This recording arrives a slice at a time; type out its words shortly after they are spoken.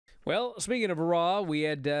Well, speaking of Raw, we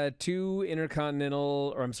had two Money in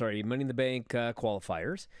the Bank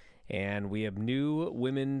qualifiers. And we have new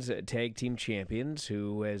women's tag team champions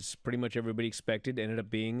who, as pretty much everybody expected, ended up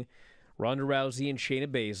being Ronda Rousey and Shayna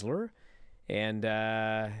Baszler. And,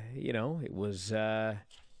 it was a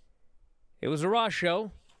Raw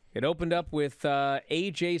show. It opened up with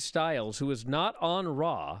AJ Styles, who was not on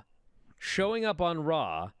Raw, showing up on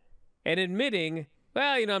Raw and admitting,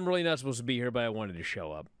 well, I'm really not supposed to be here, but I wanted to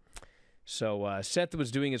show up. So Seth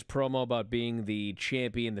was doing his promo about being the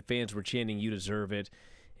champion. The fans were chanting, "You deserve it."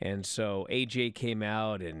 And so AJ came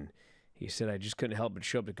out and he said, "I just couldn't help but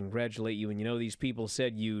show up to congratulate you. And these people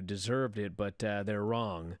said you deserved it, but they're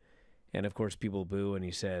wrong." And of course, people boo. And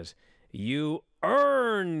he says, "You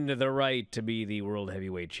earned the right to be the World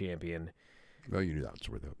Heavyweight Champion." Well, you knew that's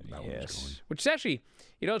where that one was going. Which is actually,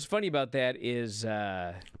 what's funny about that is...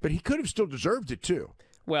 but he could have still deserved it, too.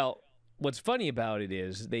 Well, what's funny about it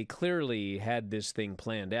is they clearly had this thing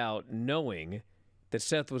planned out, knowing that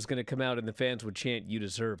Seth was going to come out and the fans would chant, "You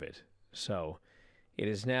deserve it." So it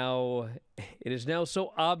is now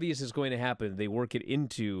so obvious it's going to happen. They work it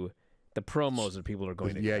into the promos that people are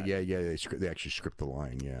going to cut. Yeah. They actually script the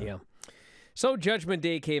line, Yeah. So Judgment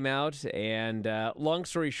Day came out, and long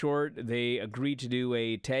story short, they agreed to do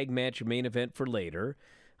a tag match main event for later,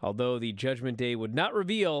 although the Judgment Day would not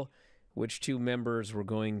reveal which two members were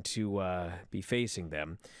going to be facing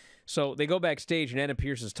them. So they go backstage, and Adam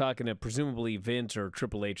Pearce is talking to presumably Vince or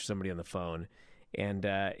Triple H, somebody on the phone, and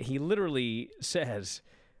he literally says,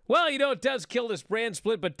 "Well, it does kill this brand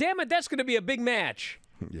split, but damn it, that's going to be a big match."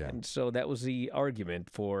 Yeah. And so that was the argument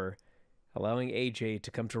for allowing AJ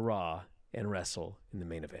to come to Raw and wrestle in the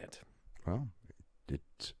main event. Well,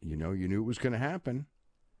 you knew it was going to happen.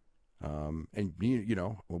 And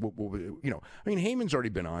Heyman's already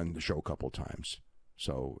been on the show a couple of times,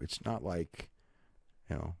 so it's not like,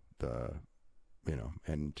 and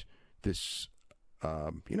this,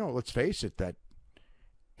 let's face it, that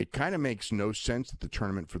it kind of makes no sense that the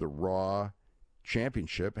tournament for the Raw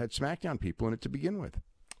Championship had SmackDown people in it to begin with.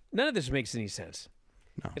 None of this makes any sense.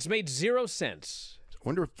 No. It's made zero sense. I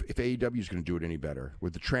wonder if AEW is going to do it any better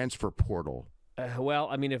with the transfer portal.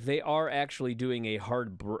 If they are actually doing a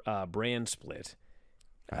hard brand split.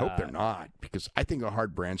 I hope they're not, because I think a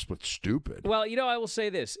hard brand split's stupid. Well, I will say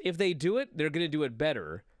this. If they do it, they're going to do it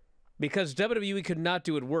better, because WWE could not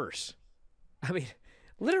do it worse.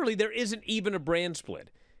 Literally, there isn't even a brand split.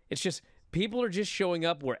 It's just people are just showing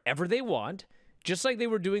up wherever they want, just like they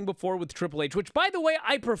were doing before with Triple H, which, by the way,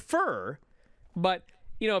 I prefer. But,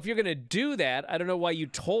 if you're going to do that, I don't know why you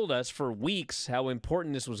told us for weeks how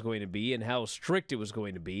important this was going to be and how strict it was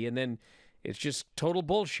going to be, and then it's just total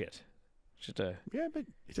bullshit. Yeah, but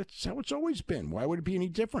that's how it's always been. Why would it be any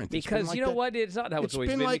different? Because what? It's not how it's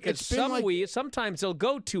always been. Because sometimes they'll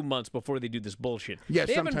go 2 months before they do this bullshit. Yeah,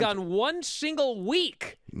 they haven't gone one single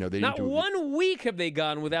week. No, they not one week have they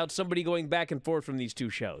gone without somebody going back and forth from these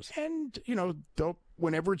two shows. And they'll,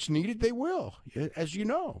 whenever it's needed, they will. As you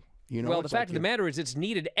know. Well, the fact of the matter is, it's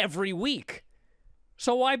needed every week.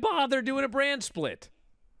 So why bother doing a brand split?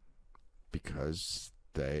 Because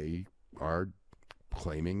they are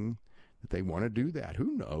claiming that they want to do that.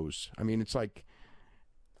 Who knows? It's like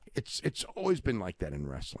it's always been like that in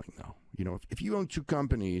wrestling, though. If you own two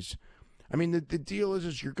companies, the deal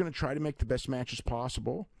is you're going to try to make the best matches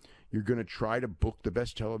possible. You're going to try to book the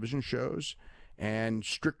best television shows, and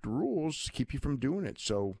strict rules keep you from doing it.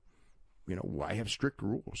 So, why have strict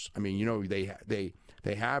rules? They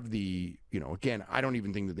have the, again, I don't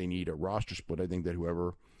even think that they need a roster split. I think that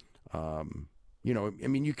whoever,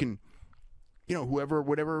 you can.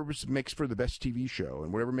 Whatever makes for the best TV show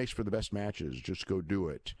and whatever makes for the best matches, just go do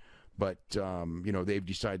it. But, they've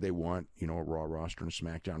decided they want, a Raw roster and a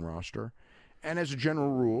SmackDown roster. And as a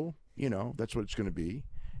general rule, that's what it's going to be.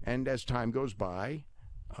 And as time goes by,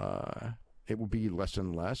 it will be less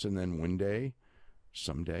and less. And then one day,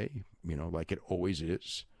 someday, like it always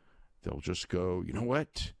is, they'll just go, you know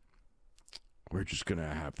what? We're just going to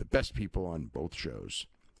have the best people on both shows.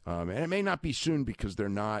 And it may not be soon, because they're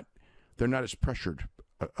not as pressured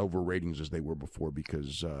over ratings as they were before,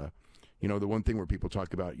 because, the one thing where people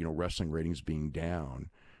talk about, wrestling ratings being down,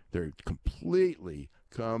 they're completely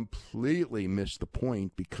miss the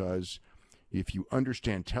point, because if you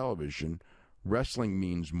understand television, wrestling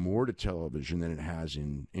means more to television than it has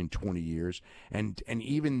in 20 years. And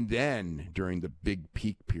even then, during the big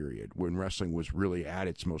peak period, when wrestling was really at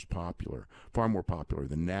its most popular, far more popular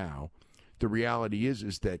than now, the reality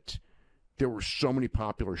is that there were so many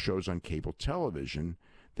popular shows on cable television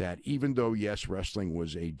that even though, yes, wrestling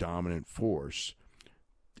was a dominant force,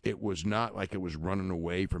 it was not like it was running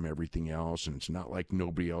away from everything else, and it's not like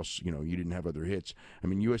nobody else, you didn't have other hits. I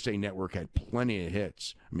mean, USA Network had plenty of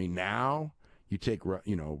hits. I mean, now you take,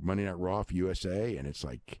 Monday Night Raw for USA, and it's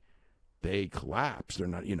like they collapse. They're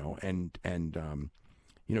not, and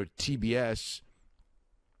TBS,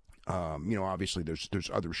 obviously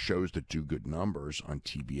there's other shows that do good numbers on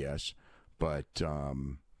TBS, but,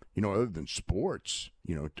 other than sports,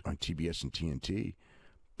 on TBS and TNT,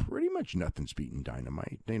 pretty much nothing's beating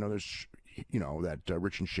Dynamite. There's, that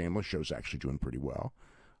Rich and Shameless show's actually doing pretty well.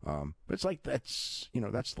 But it's like that's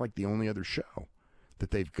like the only other show that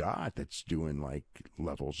they've got that's doing like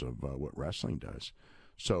levels of what wrestling does.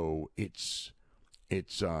 So it's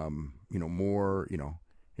more,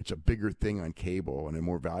 it's a bigger thing on cable and a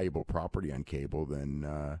more valuable property on cable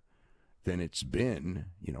than it's been,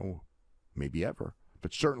 maybe ever,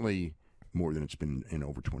 but certainly more than it's been in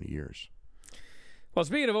over 20 years. Well,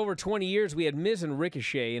 speaking of over 20 years, we had Miz and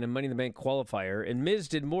Ricochet in a Money in the Bank qualifier, and Miz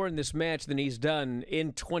did more in this match than he's done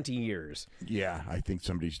in 20 years. Yeah, I think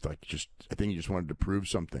somebody's I think he just wanted to prove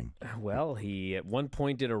something. Well, he at one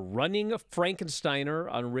point did a running Frankensteiner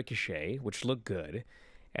on Ricochet, which looked good,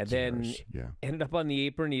 and then ended up on the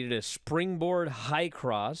apron. He did a springboard high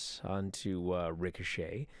cross onto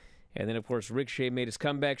Ricochet, and then, of course, Ricochet made his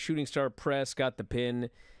comeback, shooting star press, got the pin,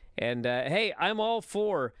 and, hey, I'm all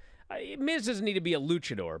for... Miz doesn't need to be a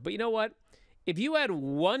luchador, but you know what? If you had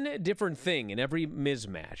one different thing in every Miz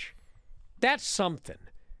match, that's something.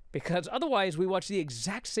 Because otherwise, we watch the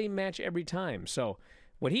exact same match every time. So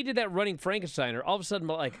when he did that running Frankensteiner, all of a sudden,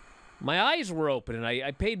 like, my eyes were open, and I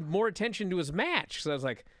paid more attention to his match. So I was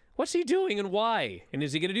like, what's he doing and why? And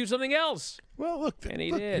is he going to do something else? Well, look. And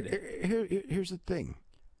he did. Here's the thing.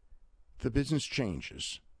 The business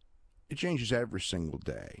changes. It changes every single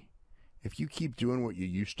day. If you keep doing what you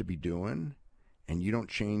used to be doing and you don't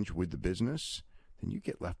change with the business, then you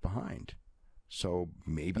get left behind. So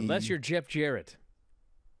maybe... Unless you're Jeff Jarrett.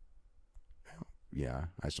 Yeah,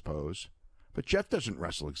 I suppose. But Jeff doesn't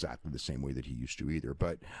wrestle exactly the same way that he used to either.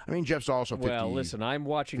 But, I mean, Jeff's also 50... Well, listen, I'm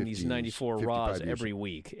watching these 94 Raws every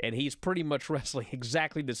week, and he's pretty much wrestling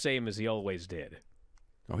exactly the same as he always did.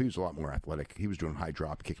 Oh, he was a lot more athletic. He was doing high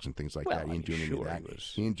drop kicks and things like that. He ain't doing any of that.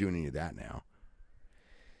 He ain't doing any of that now.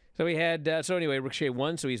 So we had, anyway, Ricochet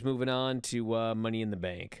won, so he's moving on to Money in the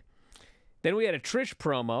Bank. Then we had a Trish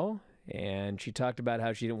promo, and she talked about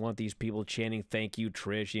how she didn't want these people chanting, "Thank you,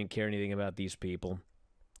 Trish." She didn't care anything about these people.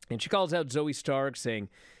 And she calls out Zoe Stark, saying,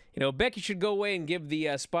 Becky should go away and give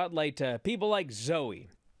the spotlight to people like Zoe.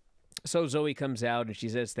 So Zoe comes out, and she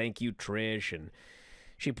says, "Thank you, Trish." And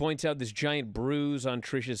she points out this giant bruise on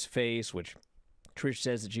Trish's face, which Trish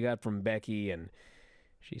says that she got from Becky, and...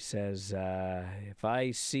 she says, if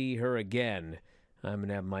I see her again, I'm going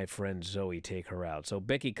to have my friend Zoe take her out. So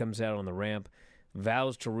Becky comes out on the ramp,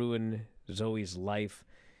 vows to ruin Zoe's life.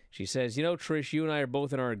 She says, Trish, you and I are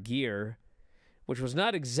both in our gear, which was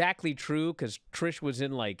not exactly true because Trish was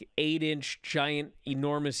in like 8-inch, giant,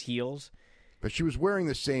 enormous heels. But she was wearing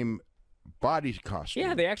the same body costume.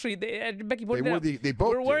 Yeah, Becky pointed out. They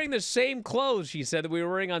both were wearing the same clothes, she said, that we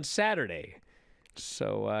were wearing on Saturday.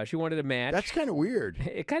 So she wanted a match. That's kind of weird.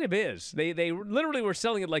 It kind of is. They literally were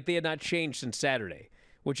selling it like they had not changed since Saturday,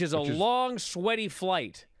 which is a long, sweaty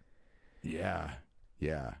flight. Yeah.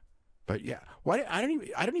 But yeah, why? I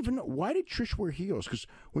don't even know. Why did Trish wear heels? Because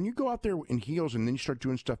when you go out there in heels and then you start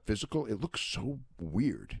doing stuff physical, it looks so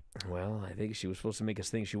weird. Well, I think she was supposed to make us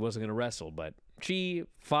think she wasn't going to wrestle, but she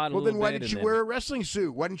fought a little bit. Well, then why did she wear a wrestling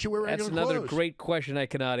suit? Why didn't she wear regular clothes? That's another great question I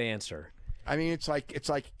cannot answer. I mean, it's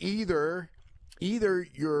like either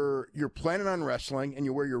you're planning on wrestling and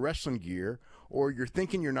you wear your wrestling gear, or you're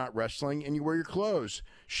thinking you're not wrestling and you wear your clothes.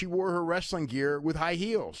 She wore her wrestling gear with high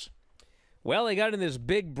heels. Well, they got in this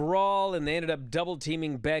big brawl, and they ended up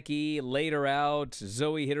double-teaming Becky, laid her out.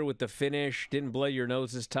 Zoe hit her with the finish, didn't blow your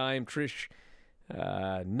nose this time. Trish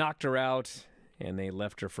knocked her out, and they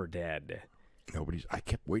left her for dead. I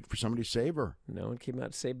kept waiting for somebody to save her. No one came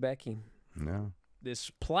out to save Becky. No. This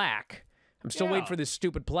plaque, I'm still waiting for this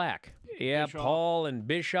stupid plaque. Yeah, Bischoff. Paul and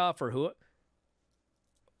Bischoff, or who?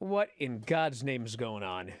 What in God's name is going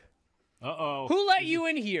on? Uh-oh. Who let you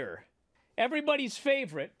in here? Everybody's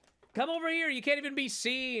favorite. Come over here. You can't even be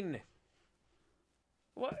seen.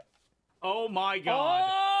 What? Oh, my God.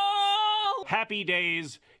 Oh! Happy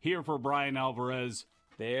days here for Bryan Alvarez.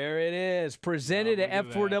 There it is. Presented to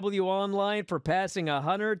F4W Online for passing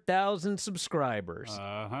 100,000 subscribers.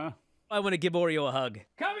 Uh-huh. I want to give Oreo a hug.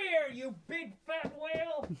 Come here, you big fat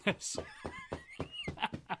whale. Yes.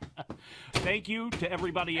 Thank you to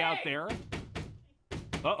everybody out there.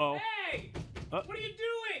 Uh-oh. Hey! What are you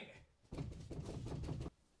doing?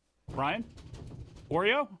 Bryan?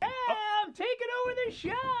 Oreo? Yeah, I'm taking over the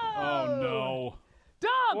show. Oh, no.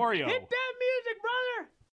 Dom, Oreo. hit that music, brother.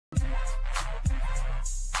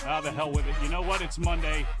 Ah, the hell with it. You know what? It's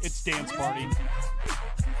Monday. It's dance party. No,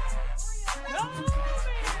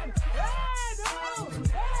 man. No.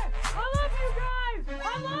 I love you guys. I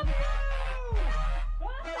love you.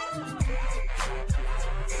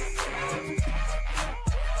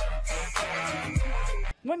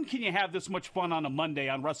 When can you have this much fun on a Monday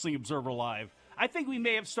on Wrestling Observer Live? I think we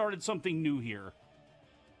may have started something new here.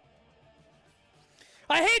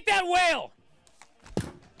 I hate that whale!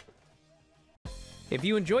 If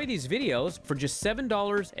you enjoy these videos, for just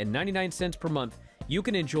 $7.99 per month, you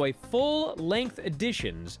can enjoy full-length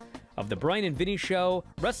editions of The Bryan and Vinny Show,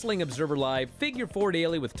 Wrestling Observer Live, Figure 4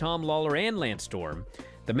 Daily with Tom Lawler and Lance Storm,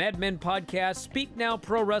 the Mad Men Podcast, Speak Now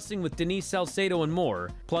Pro Wrestling with Denise Salcedo, and more,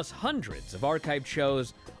 plus hundreds of archived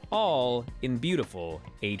shows, all in beautiful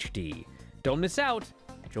HD. Don't miss out.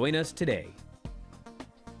 Join us today.